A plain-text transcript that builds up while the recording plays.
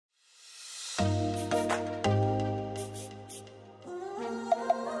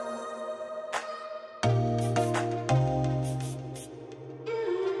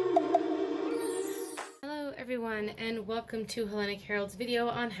welcome to Hellenicherald's video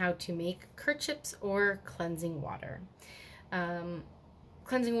on how to make Khernips or cleansing water.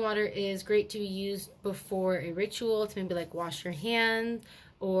 Cleansing water is great to use before a ritual to maybe like wash your hands,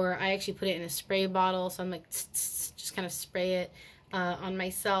 or I actually put it in a spray bottle, so I'm like just kind of spray it on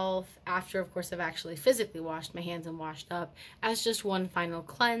myself after, of course, I've actually physically washed my hands and washed up, as just one final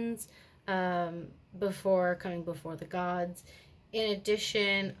cleanse before coming before the gods. In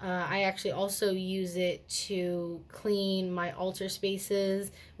addition, I actually also use it to clean my altar spaces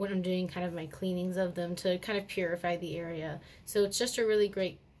when I'm doing kind of my cleanings of them to kind of purify the area. So it's just a really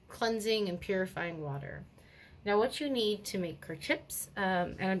great cleansing and purifying water. Now what you need to make Khernips,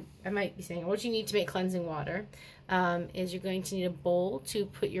 and I might be saying what you need to make cleansing water, is you're going to need a bowl to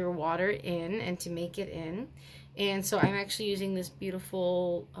put your water in and to make it in. And so I'm actually using this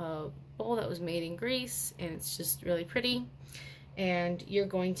beautiful bowl that was made in Greece, and it's just really pretty. And you're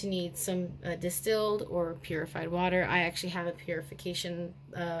going to need some distilled or purified water. I actually have a purification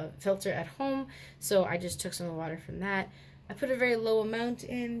filter at home, so I just took some of the water from that. I put a very low amount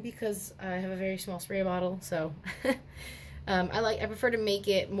in because I have a very small spray bottle, so I prefer to make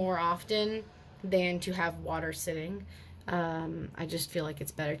it more often than to have water sitting. I just feel like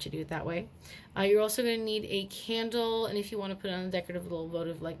it's better to do it that way. You're also going to need a candle, and if you want to put on a decorative little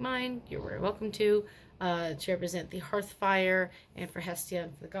votive like mine, you're very welcome to represent the hearth fire and for Hestia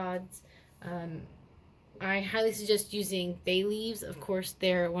and for the gods. I highly suggest using bay leaves. Of course,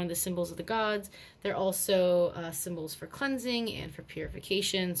 they're one of the symbols of the gods. They're also symbols for cleansing and for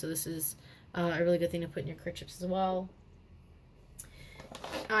purification, so this is a really good thing to put in your Khernips as well.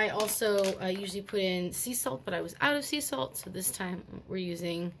 I also usually put in sea salt, but I was out of sea salt, so this time we're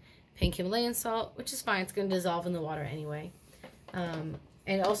using pink Himalayan salt, which is fine. It's going to dissolve in the water anyway.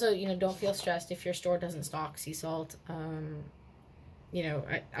 And also, you know, don't feel stressed if your store doesn't stock sea salt. You know,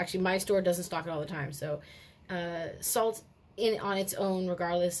 actually my store doesn't stock it all the time, so salt on its own,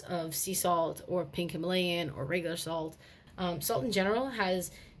 regardless of sea salt or pink Himalayan or regular salt, salt in general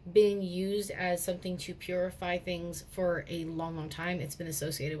has been used as something to purify things for a long time. It's been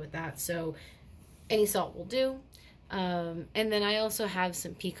associated with that, so any salt will do. And then I also have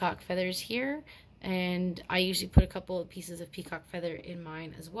some peacock feathers here, and I usually put a couple of pieces of peacock feather in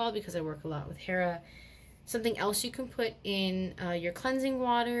mine as well because I work a lot with Hera. Something else you can put in your cleansing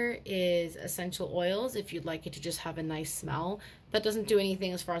water is essential oils if you'd like it to just have a nice smell. That doesn't do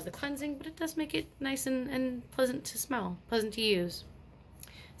anything as far as the cleansing, but it does make it nice and pleasant to smell, pleasant to use.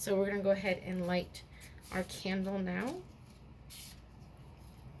 So we're going to go ahead and light our candle now.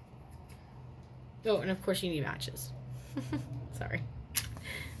 Oh, and of course you need matches. Sorry,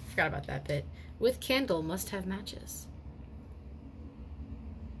 forgot about that bit. With candle must have matches.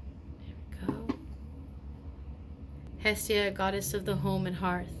 There we go. Hestia, goddess of the home and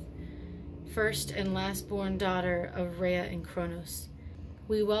hearth, first and last born daughter of Rhea and Kronos,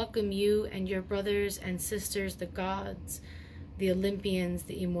 we welcome you and your brothers and sisters, the gods, the Olympians,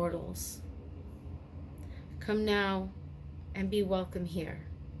 the immortals. Come now and be welcome here.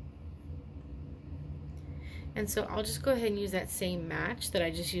 And so I'll just go ahead and use that same match that I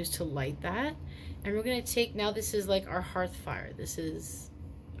just used to light that. And we're going to take, now this is like our hearth fire. This is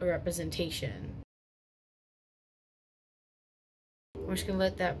a representation. We're just going to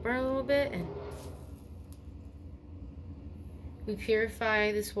let that burn a little bit, and we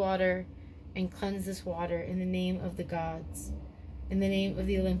purify this water and cleanse this water in the name of the gods, in the name of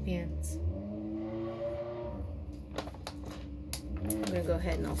the Olympians. I'm going to go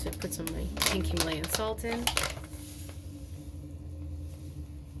ahead and also put some of my pink Himalayan salt in.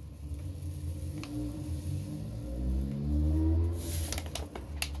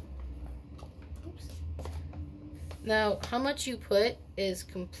 Oops. Now, how much you put is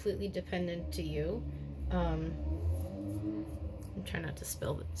completely dependent to you. I'm trying not to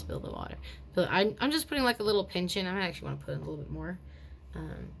spill the water. So I'm just putting like a little pinch in. I actually want to put in a little bit more.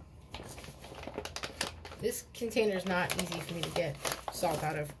 This container is not easy for me to get salt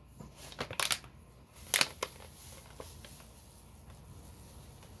out of.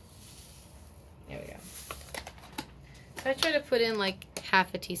 There we go. So I try to put in like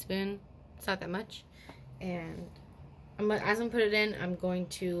half a teaspoon. It's not that much. And as I'm putting it in, I'm going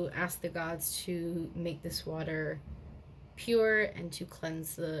to ask the gods to make this water pure and to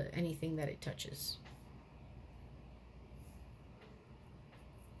cleanse anything that it touches.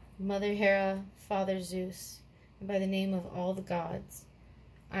 Mother Hera, Father Zeus, and by the name of all the gods,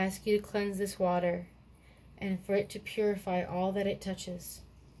 I ask you to cleanse this water and for it to purify all that it touches.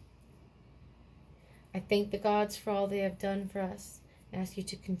 I thank the gods for all they have done for us and ask you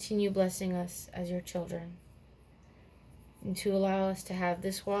to continue blessing us as your children and to allow us to have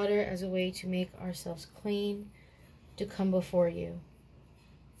this water as a way to make ourselves clean, to come before you.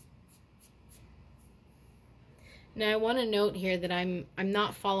 Now I want to note here that I'm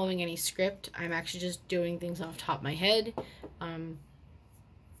not following any script. I'm actually just doing things off the top of my head.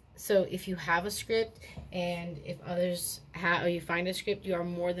 So if you have a script, and if others have, or you find a script, you are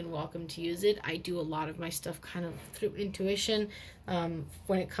more than welcome to use it. I do a lot of my stuff kind of through intuition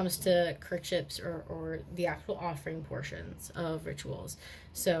when it comes to kerchiefs or the actual offering portions of rituals.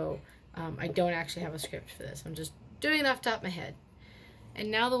 So I don't actually have a script for this. I'm just doing it off the top of my head.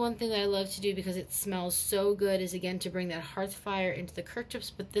 And now the one thing that I love to do, because it smells so good, is again to bring that hearth fire into the kerchiefs,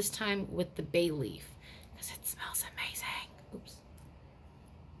 but this time with the bay leaf, because it smells amazing. Oops.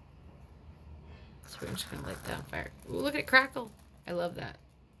 So we're just going to light that on fire. Ooh, look at it crackle. I love that.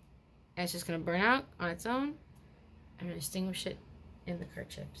 And it's just going to burn out on its own. I'm going to extinguish it in the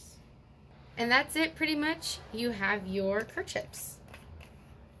kerchiefs. And that's it pretty much. You have your kerchiefs.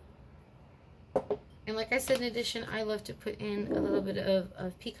 And like I said, in addition, I love to put in a little bit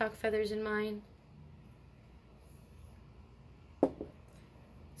of peacock feathers in mine. So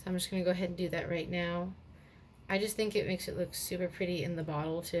I'm just going to go ahead and do that right now. I just think it makes it look super pretty in the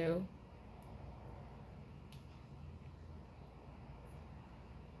bottle too.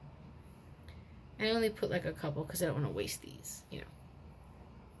 I only put like a couple because I don't want to waste these, you know.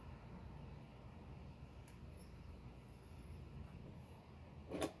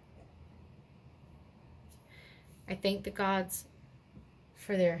 I thank the gods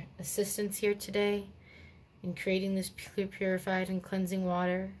for their assistance here today in creating this purified and cleansing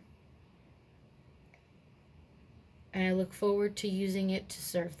water. And I look forward to using it to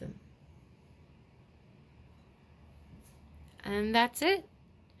serve them. And that's it.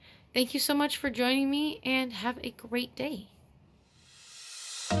 Thank you so much for joining me, and have a great day.